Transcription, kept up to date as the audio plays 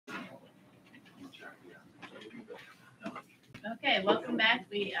Okay, welcome back.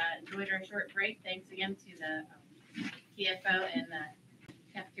 We enjoyed our short break. Thanks again to the TFO and the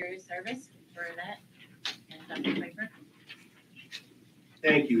cafeteria service for that. And Dr. Piper.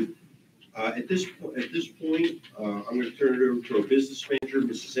 Thank you. At this point, I'm going to turn it over to our business manager,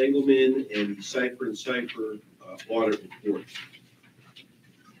 Mrs. Engelman, and the Cipher and Cipher audit report.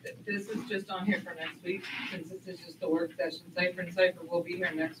 This is just on here for next week, since this is just the work session. Cipher and Cipher will be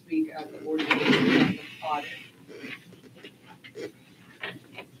here next week at the board meeting audit.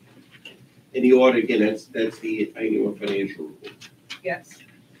 And the audit, again, that's the annual financial report. Yes,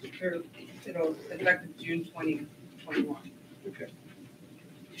 it'll effective June 2021. Okay.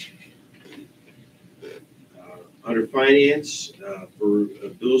 Under finance, for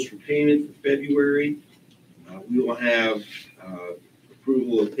bills for payment for February, we will have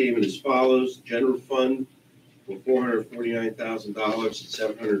approval of payment as follows. General fund for $449,000 at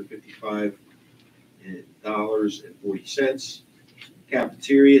 $755.40.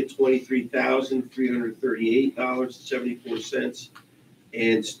 Cafeteria, $23,338.74.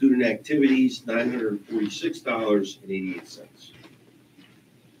 And student activities, $946.88.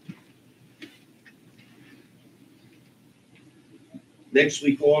 Next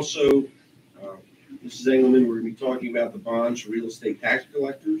week also, Mrs. Engelman, we're going to be talking about the bonds for real estate tax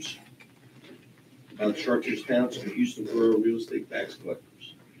collectors, about Chartiers-Houston and Houston Borough real estate tax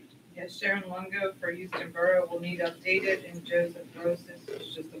collectors. Yes, Sharon Longo for Houston Borough will need updated, and Joseph Rosas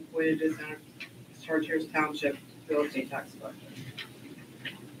is just appointed as our Chartiers Township real estate tax collector.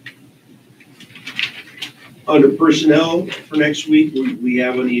 Under personnel for next week, we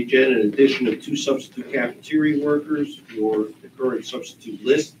have on the agenda an addition of 2 substitute cafeteria workers for the current substitute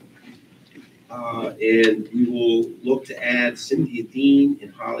list. And we will look to add Cynthia Dean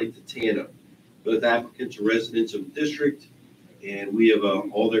and Holly Tatana. Both applicants are residents of the district, and we have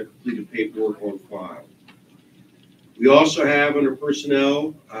all their completed paperwork on file. We also have under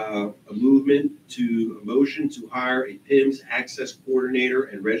personnel a motion to hire a PIMS access coordinator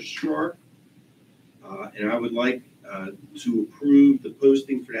and registrar. And I would like to approve the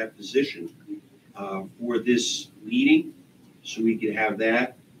posting for that position for this meeting, so we can have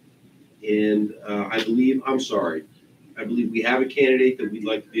that. And I believe we have a candidate that we'd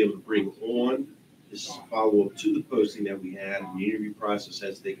like to be able to bring on. This is a follow-up to the posting that we had, and the interview process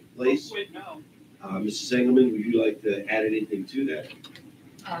has taken place. Mrs. Engelman, would you like to add anything to that?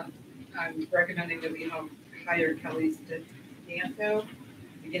 I'm recommending that we hire Kelly Stanto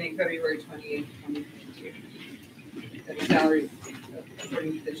beginning February 28th, 2022. At a salary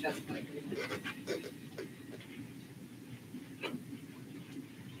according to the Chestnut agreement.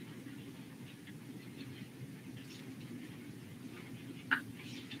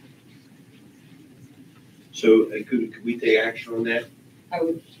 So could we take action on that?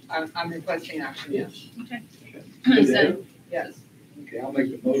 I'm requesting action, yes. Okay. Okay. So, Yes. Okay, I'll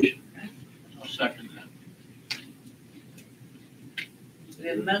make the motion. I'll second that. we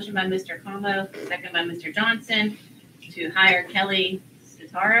have a motion by Mr. Como, second by Mr. Johnson, to hire Kelly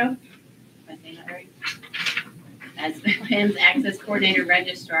Citaro, am I saying that right? As PIMS access coordinator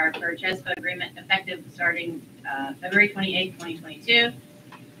registrar per CHESPA agreement effective starting February 28th, 2022.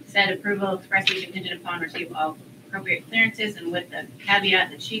 Said approval expressly contingent upon receipt of all appropriate clearances, and with the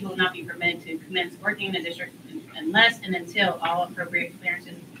caveat that she will not be permitted to commence working in the district unless and until all appropriate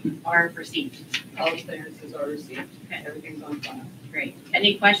clearances are received. All clearances are received. Okay. Everything's on file. Great.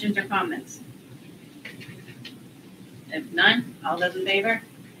 Any questions or comments? If none, all those in favor?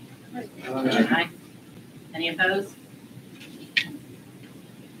 Aye. Any opposed?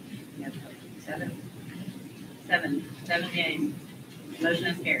 Yep. Seven yeas. Motion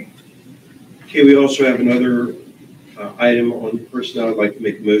is carried. Okay, we also have another item on personnel I'd like to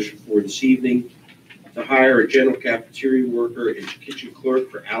make a motion for this evening, to hire a general cafeteria worker and kitchen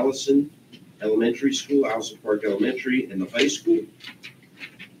clerk for Allison Elementary School, Allison Park Elementary, and the high school.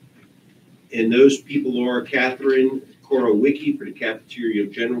 And those people are Catherine Korowicki for the cafeteria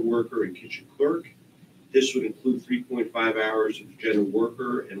general worker and kitchen clerk. This would include 3.5 hours of general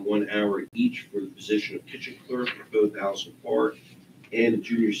worker and 1 hour each for the position of kitchen clerk at both Allison Park and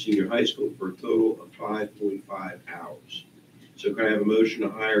junior senior high school, for a total of 5.5 hours. So can I have a motion to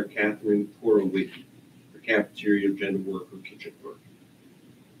hire Catherine Korowicki for cafeteria general worker kitchen clerk?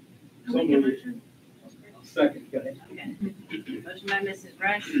 I'll make a motion. Second, go ahead. Okay. Motion by Mrs.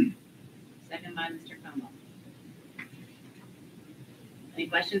 Rush, second by Mr. Como. Any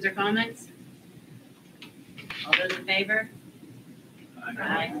questions or comments? All those in favor?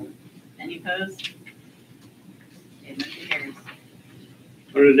 Aye. Any opposed? Okay, motion carries.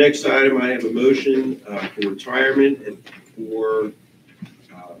 Under the next item, I have a motion for retirement and for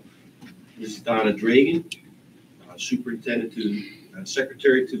Mrs. Donna Dragan. superintendent to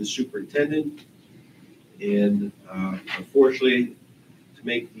secretary to the superintendent. And unfortunately, to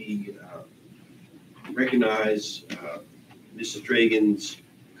make the recognize Mrs. Dragan's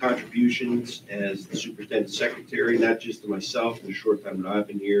contributions as the superintendent secretary, not just to myself in the short time that I've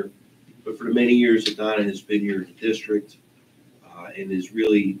been here, but for the many years that Donna has been here in the district, and is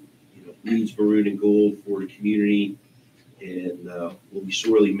really, bleeds maroon and gold for the community, and will be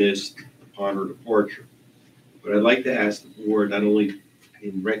sorely missed upon her departure. But I'd like to ask the board, not only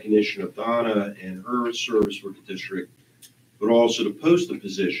in recognition of Donna and her service for the district, but also to post the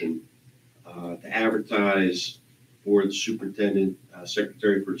position to advertise for the superintendent,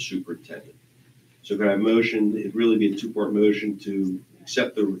 secretary for the superintendent. So can I have a motion? It'd really be a two-part motion to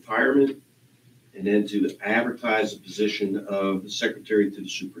accept the retirement and then to advertise the position of the secretary to the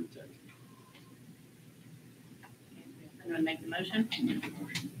superintendent. Anyone make the motion?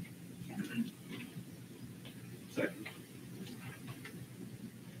 Second.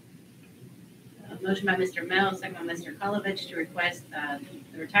 Motion by Mr. Mel, second by Mr. Kolovich to request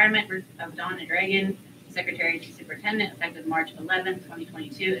the retirement of Donna Dragan, Secretary to Superintendent, effective March 11th,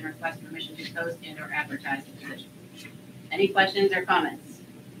 2022, and request permission to post and or advertise the position. Any questions or comments?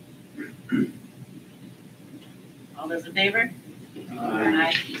 All those in favor?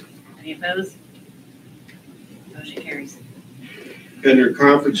 Aye. Any opposed? Motion carries. Under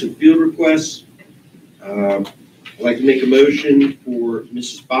conference and field requests, I'd like to make a motion for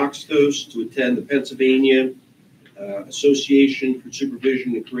Mrs. Boxtos to attend the Pennsylvania Association for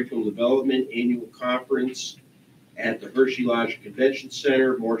Supervision and Curriculum Development Annual Conference at the Hershey Lodge Convention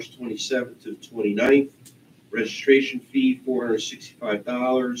Center, March 27th to 29th. Registration fee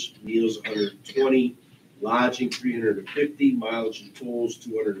 $465, meals $120, lodging $350, mileage and tolls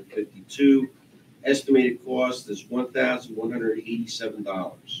 $252. Estimated cost is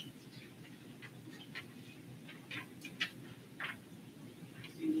 $1,187.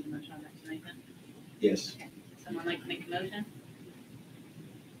 Do you need a motion on that tonight then? Yes. Okay. Someone like to make a motion?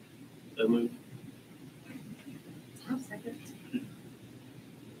 So moved. I'll second.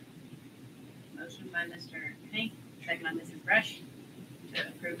 Motion by Mr. Hank, second by Mrs. Brush, to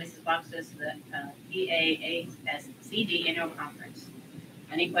approve Mrs. Box's the EAASCD annual conference.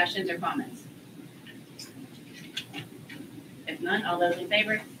 Any questions or comments? If none, all those in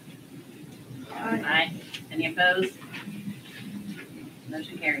favor? Aye. Any opposed?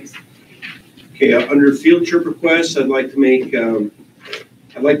 Motion carries. Okay, under field trip requests, I'd like to make,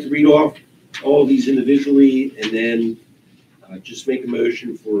 I'd like to read off all of these individually and then just make a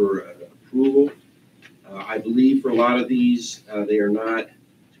motion for approval. I believe for a lot of these, they are not,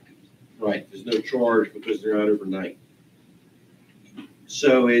 right, there's no charge because they're not overnight.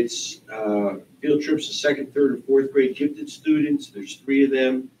 So it's field trips to second, third, and fourth grade gifted students. There's 3 of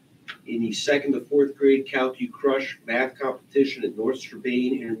them. In the second to fourth grade CalQ Crush math competition at North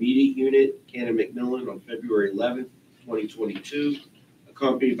Strabane Intermediate Unit, Cannon McMillan on February 11th, 2022,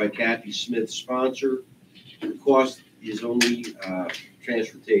 accompanied by Kathy Smith, sponsor. The cost is only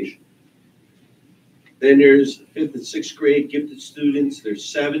transportation. Then there's 5th and 6th grade gifted students. There's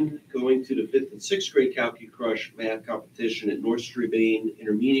 7 going to the 5th and 6th grade CalQ Crush math competition at North Strabane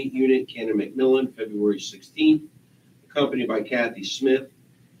Intermediate Unit, Cannon McMillan, February 16th, accompanied by Kathy Smith.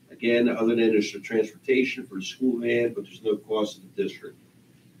 Again, other than there's the transportation for the school van, but there's no cost to the district.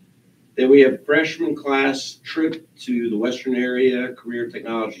 Then we have freshman class trip to the Western Area Career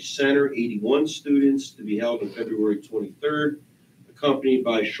Technology Center, 81 students, to be held on February 23rd, accompanied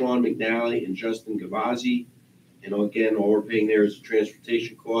by Sean McNally and Justin Gavazzi. And again, all we're paying there is the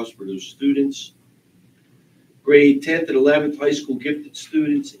transportation cost for those students. Grade 10th and 11th high school gifted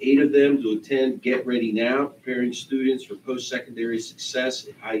students, 8 of them to attend Get Ready Now, preparing students for post-secondary success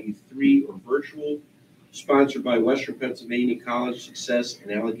at IU3 or virtual, sponsored by Western Pennsylvania College Success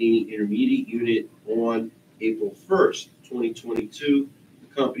and Allegheny Intermediate Unit on April 1st, 2022,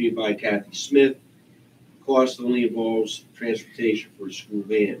 accompanied by Kathy Smith. Cost only involves transportation for a school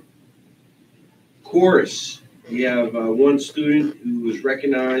van. Chorus. We have 1 student who was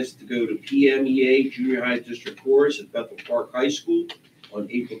recognized to go to PMEA Junior High District Chorus at Bethel Park High School on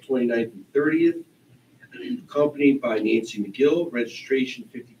April 29th and 30th, accompanied by Nancy McGill. Registration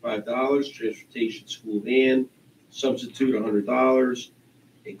 $55, transportation school van, substitute $100,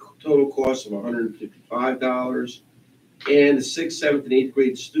 a total cost of $155. And the 6th, 7th, and 8th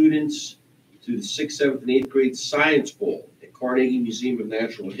grade students to the 6th, 7th, and 8th grade Science Bowl at Carnegie Museum of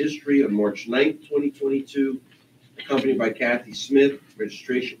Natural History on March 9th, 2022, accompanied by Kathy Smith.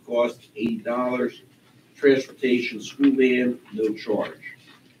 Registration cost $80, transportation school van, no charge.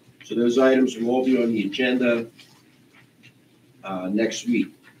 So those items will all be on the agenda next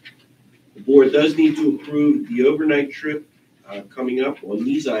week. The board does need to approve the overnight trip coming up on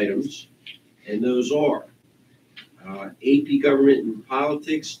these items, and those are AP Government and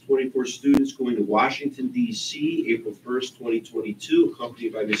Politics, 24 students going to Washington, D.C., April 1st, 2022,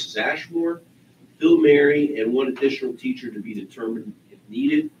 accompanied by Mrs. Ashmore, Phil Mary, and one additional teacher to be determined if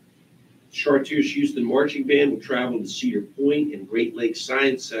needed. Chartiers-Houston Marching Band will travel to Cedar Point and Great Lakes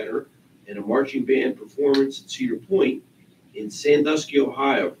Science Center, and a marching band performance at Cedar Point in Sandusky,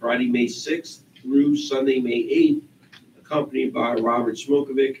 Ohio, Friday, May 6th through Sunday, May 8th, accompanied by Robert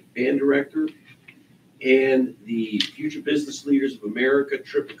Smokovic, band director, and the Future Business Leaders of America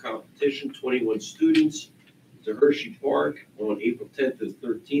Triple Competition, 21 students, to Hershey Park on April 10th to the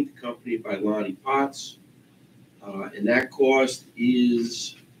 13th, accompanied by Lonnie Potts. And that cost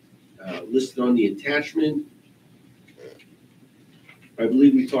is listed on the attachment. I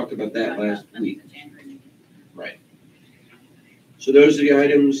believe we talked about that last week. Right. So those are the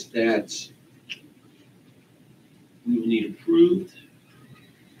items that we will need approved.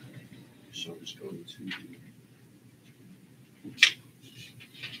 So I'm just going to.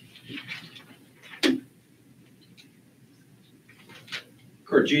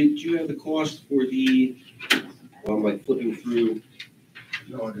 Kurt, do you have the cost for the, well, I'm like flipping through.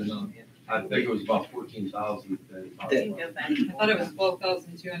 No, I do not. I think it was about 14,000. I thought it was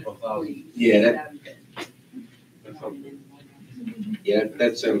 12,240. Yeah, That's something. Yeah,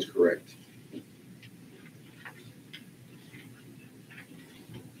 that sounds correct.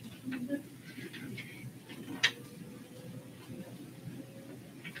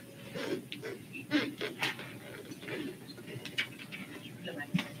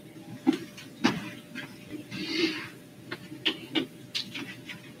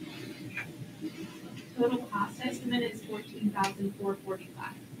 Total cost estimate is $14,445.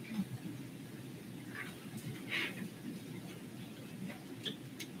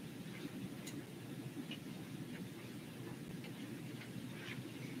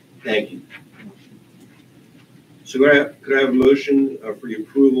 Thank you. So could I have a motion for the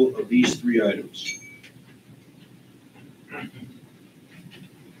approval of these three items?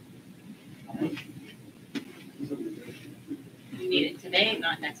 You need it today,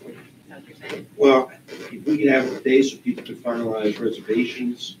 not next week. Is that what you're saying? Well, if we could have it today so people could finalize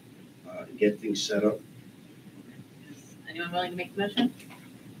reservations and get things set up. Is anyone willing to make the motion?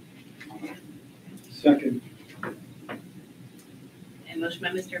 Second. And motion by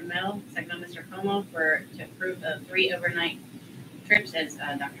Mr. Mel, second by Mr. Como to approve the 3 overnight trips as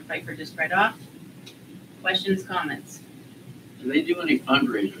Dr. Pfeiffer just read off. Questions, comments? Do they do any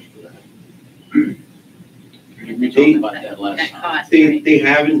fundraisers for that? We talked about that last That time. cost, They, right? they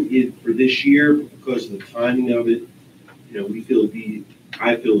haven't for this year because of the timing of it. You know, I feel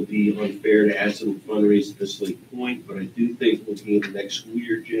it'd be unfair to add some fundraising at this late point, but I do think looking at the next school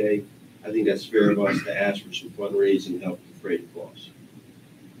year, Jay, I think that's fair of us to ask for some fundraising to help defray the costs.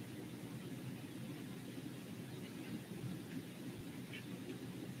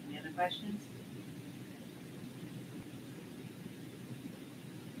 Any other questions?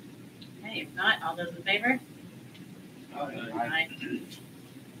 Okay, if not, all those in favor? Aye.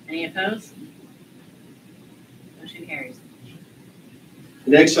 Any opposed? Motion carries.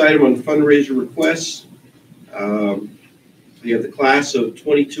 The next item on fundraiser requests, we have the class of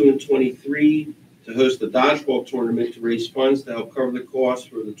 22 and 23 to host a dodgeball tournament to raise funds to help cover the costs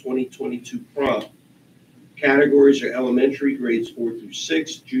for the 2022 prom. Categories are elementary, grades 4 through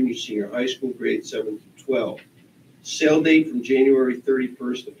 6, junior, senior high school, grades 7 through 12. Sale date from January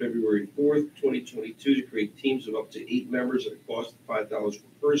 31st to February 4th, 2022 to create teams of up to 8 members at a cost of $5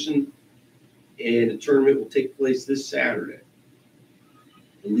 per person. And the tournament will take place this Saturday.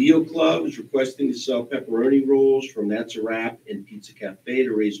 The Leo Club is requesting to sell pepperoni rolls from That's a Wrap and Pizza Cafe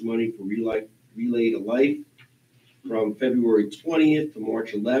to raise money for Relay to Life from February 20th to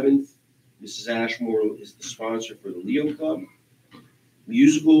March 11th. Mrs. Ashmore is the sponsor for the Leo Club.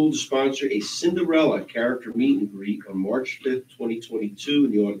 Musical to sponsor a Cinderella character meet and greet on March 5th, 2022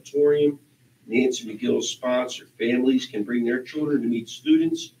 in the auditorium. Nancy McGill sponsor. Families can bring their children to meet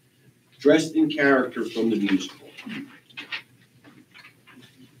students dressed in character from the musical.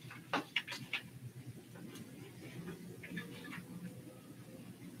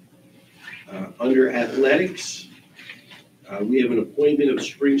 Under athletics, we have an appointment of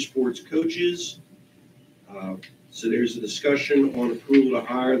spring sports coaches. So there's a discussion on approval to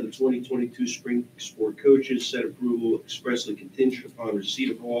hire the 2022 spring sport coaches. Said approval expressly contingent upon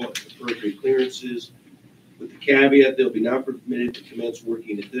receipt of all appropriate clearances, with the caveat they'll be not permitted to commence working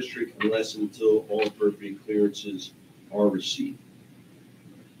in the district unless and until all appropriate clearances are received.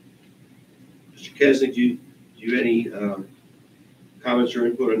 Mr. Kesnick, do you have any Comments or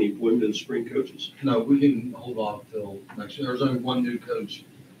input on the appointment of the spring coaches? No, we can hold off till next year. There's only one new coach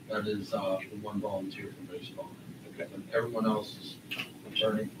that is, the one volunteer for baseball. Okay. And everyone else is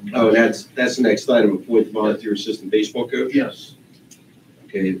returning. from- Oh, that's the next item, appoint the volunteer assistant baseball coach? Yes.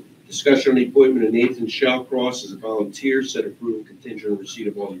 Okay, discussion on the appointment of Nathan Shallcross as a volunteer, set approval contingent on receipt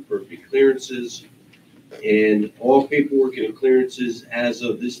of all the appropriate clearances. And all paperwork and clearances as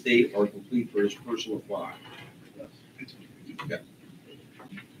of this date are complete for his personal file. Okay.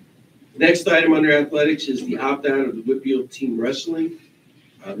 Next item under athletics is the opt-out of the Whitfield team wrestling.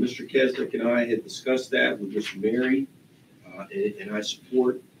 Mr. Kesnick and I had discussed that with Mr. Mary, and I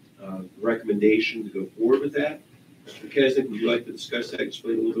support the recommendation to go forward with that. Mr. Kesnick, would you like to discuss that,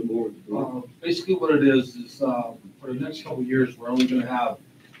 explain a little bit more? With the board? Basically what it is for the next couple of years, we're only gonna have,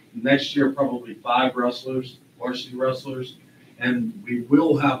 next year, probably 5 wrestlers, varsity wrestlers, and we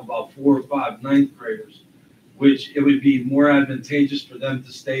will have about 4 or 5 ninth graders, which it would be more advantageous for them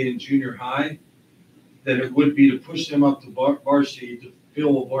to stay in junior high than it would be to push them up to varsity to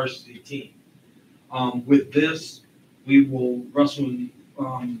fill a varsity team. With this, we will wrestle,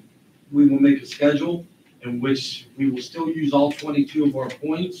 we will make a schedule in which we will still use all 22 of our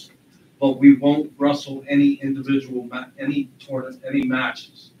points, but we won't wrestle any individual, any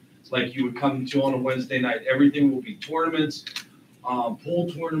matches like you would come to on a Wednesday night. Everything will be tournaments,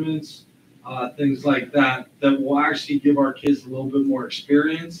 pool tournaments, things like that, that will actually give our kids a little bit more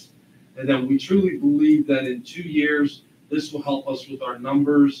experience. And then we truly believe that in 2 years, this will help us with our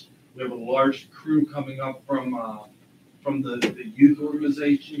numbers. We have a large crew coming up from the youth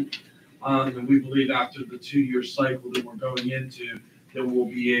organization. And we believe after the 2-year cycle that we're going into, that we'll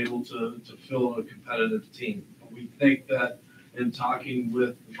be able to fill a competitive team. We think that in talking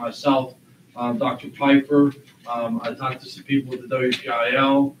with myself, Dr. Piper, I talked to some people at the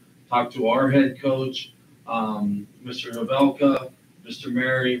WPIL, talked to our head coach, Mr. Novelka, Mr.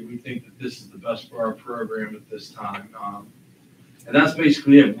 Mary. We think that this is the best for our program at this time. And that's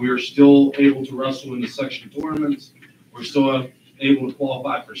basically it. We're still able to wrestle in the section tournaments. We're still able to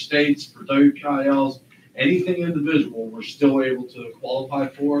qualify for states, for WPILs, anything individual, we're still able to qualify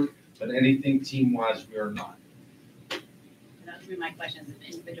for, but anything team-wise, we are not. That would be my questions,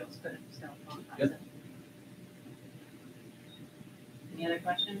 if individuals could still qualify. Yep. So. Any other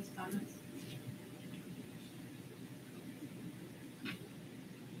questions, comments?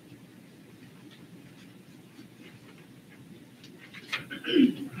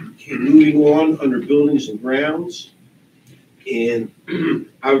 Okay, moving on, under buildings and grounds. And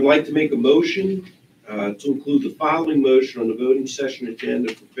I would like to make a motion to include the following motion on the voting session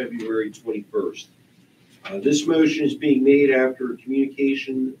agenda for February 21st. This motion is being made after a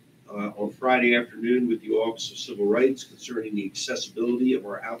communication on Friday afternoon with the Office of Civil Rights concerning the accessibility of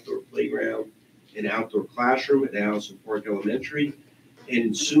our outdoor playground and outdoor classroom at Allison Park Elementary, and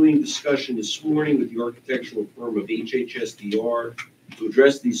ensuing discussion this morning with the architectural firm of HHSDR to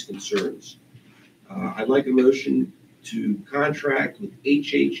address these concerns. I'd like a motion to contract with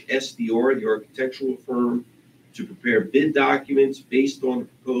HHSDR, the architectural firm, to prepare bid documents based on the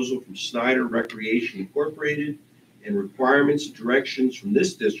proposal from Snyder Recreation Incorporated and requirements and directions from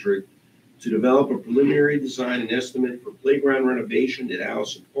this district to develop a preliminary design and estimate for playground renovation at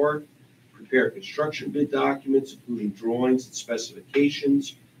Allison Park, prepare construction bid documents, including drawings and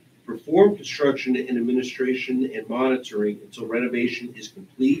specifications, perform construction and administration and monitoring until renovation is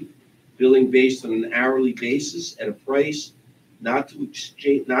complete, billing based on an hourly basis at a price not to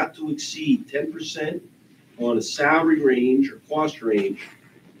exceed 10% on a salary range or cost range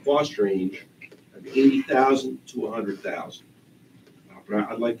of $80,000 to $100,000. But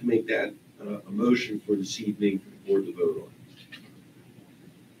I'd like to make that a motion for this evening for the board to vote on.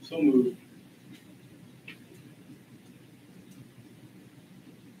 So moved.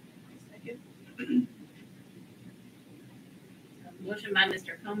 Motion by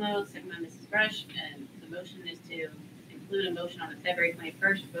Mr. Como, second by Mrs. Rush, and the motion is to include a motion on the February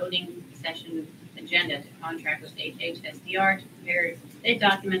 21st voting session agenda to contract with HHSDR to prepare bid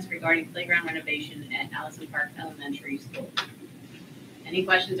documents regarding playground renovation at Allison Park Elementary School. Any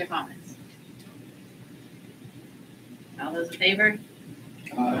questions or comments? All those in favor?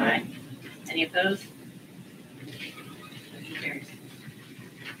 Aye. Any opposed? Motion carries.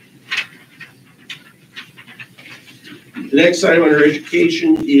 The next item under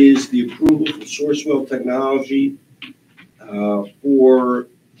education is the approval from Sourcewell Technology for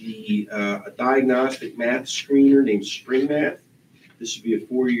a diagnostic math screener named Spring Math. This would be a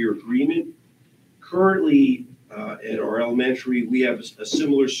 4-year agreement. Currently, at our elementary, we have a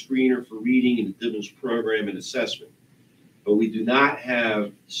similar screener for reading in the DIBELS program and assessment, but we do not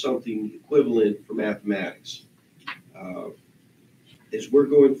have something equivalent for mathematics. as we're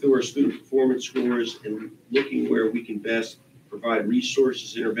going through our student performance scores and looking where we can best provide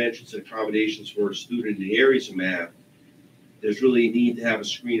resources, interventions, and accommodations for our student in the areas of math, there's really a need to have a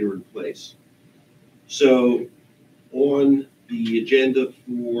screener in place. So on the agenda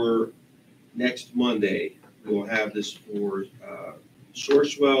for next Monday, we'll have this for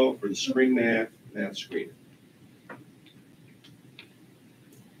Sourcewell for the spring math screener.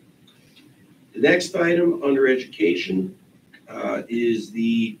 The next item under education is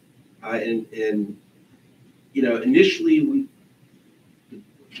the, initially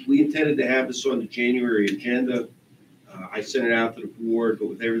we intended to have this on the January agenda. I sent it out to the board, but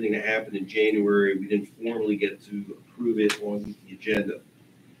with everything that happened in January, we didn't formally get to approve it on the agenda.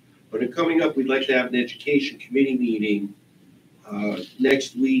 But in coming up, we'd like to have an education committee meeting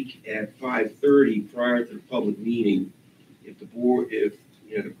next week at 5:30 prior to the public meeting. If the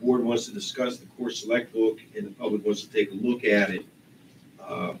board wants to discuss the course select book and the public wants to take a look at it,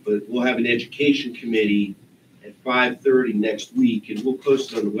 but we'll have an education committee at 5:30 next week, and we'll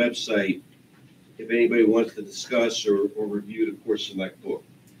post it on the website if anybody wants to discuss or review the course select book.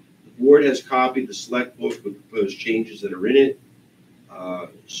 The board has copied the select book with proposed changes that are in it.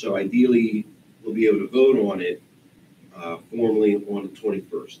 So ideally, we'll be able to vote on it formally on the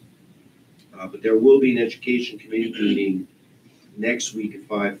 21st. But there will be an education committee meeting next week at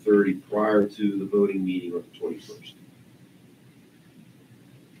 5:30 prior to the voting meeting on the 21st.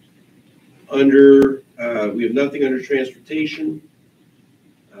 We have nothing under transportation.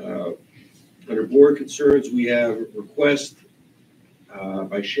 Under board concerns, we have a request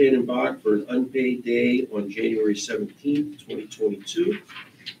by Shannon Bach for an unpaid day on January 17th, 2022.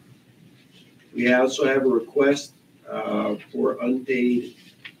 We also have a request for unpaid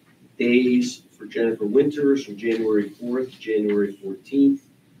days for Jennifer Winters from January 4th to January 14th.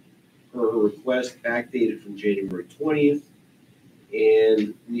 Her request backdated from January 20th.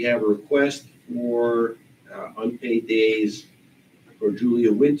 And we have a request for unpaid days for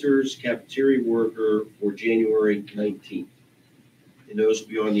Julia Winters, cafeteria worker, for January 19th. And those will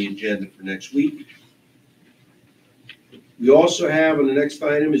be on the agenda for next week. We also have on the next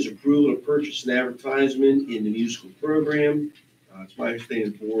item is approval to purchase an advertisement in the musical program. It's my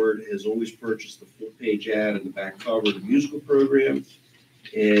understanding the board has always purchased the full-page ad in the back cover of the musical program,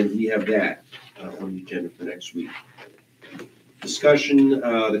 and we have that on the agenda for next week. Discussion,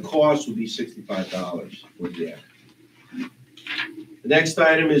 the cost will be $65 for the ad. The next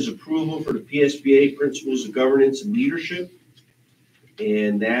item is approval for the PSBA Principles of Governance and Leadership,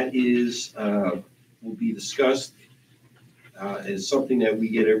 and that is will be discussed as something that we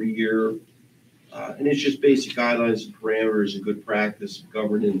get every year. And it's just basic guidelines and parameters and good practice of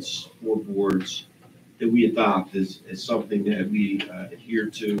governance for boards that we adopt as something that we adhere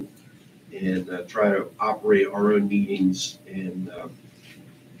to and try to operate our own meetings and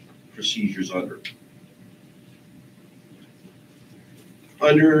procedures under.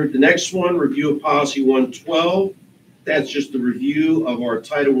 Under the next one, review of policy 112. That's just a review of our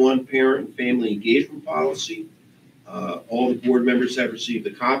Title I parent and family engagement policy. All the board members have received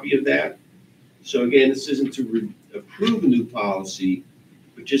a copy of that. So again, this isn't to approve a new policy,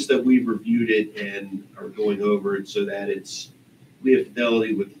 but just that we've reviewed it and are going over it so that we have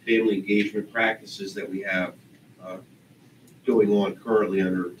fidelity with the family engagement practices that we have going on currently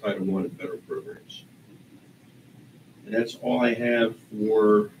under Title I and federal programs. And that's all I have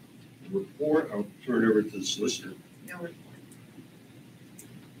for the report. I'll turn it over to the solicitor. No report.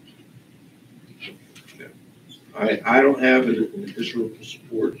 I don't have an additional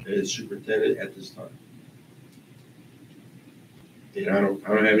support as superintendent at this time. And I don't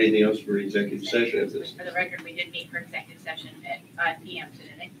have anything else for executive session at this. For the record, we did meet for executive session at 5 p.m.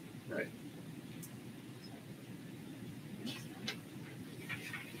 today. Right.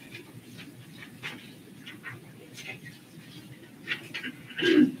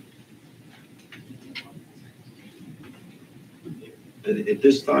 At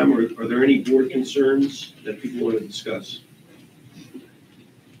this time, are there any board concerns that people want to discuss?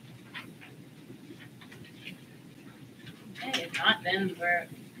 Okay, if not, then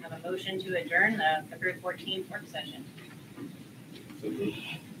we have a motion to adjourn the February 14th work session.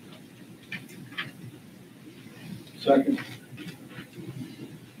 Second.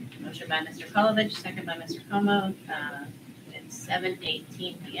 Motion by Mr. Kolovich, second by Mr. Como. It's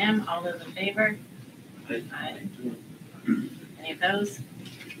 7:18 p.m. All those in favor? Aye. Any opposed?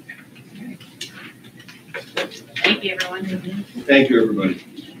 Thank you, everyone. Thank you, everybody.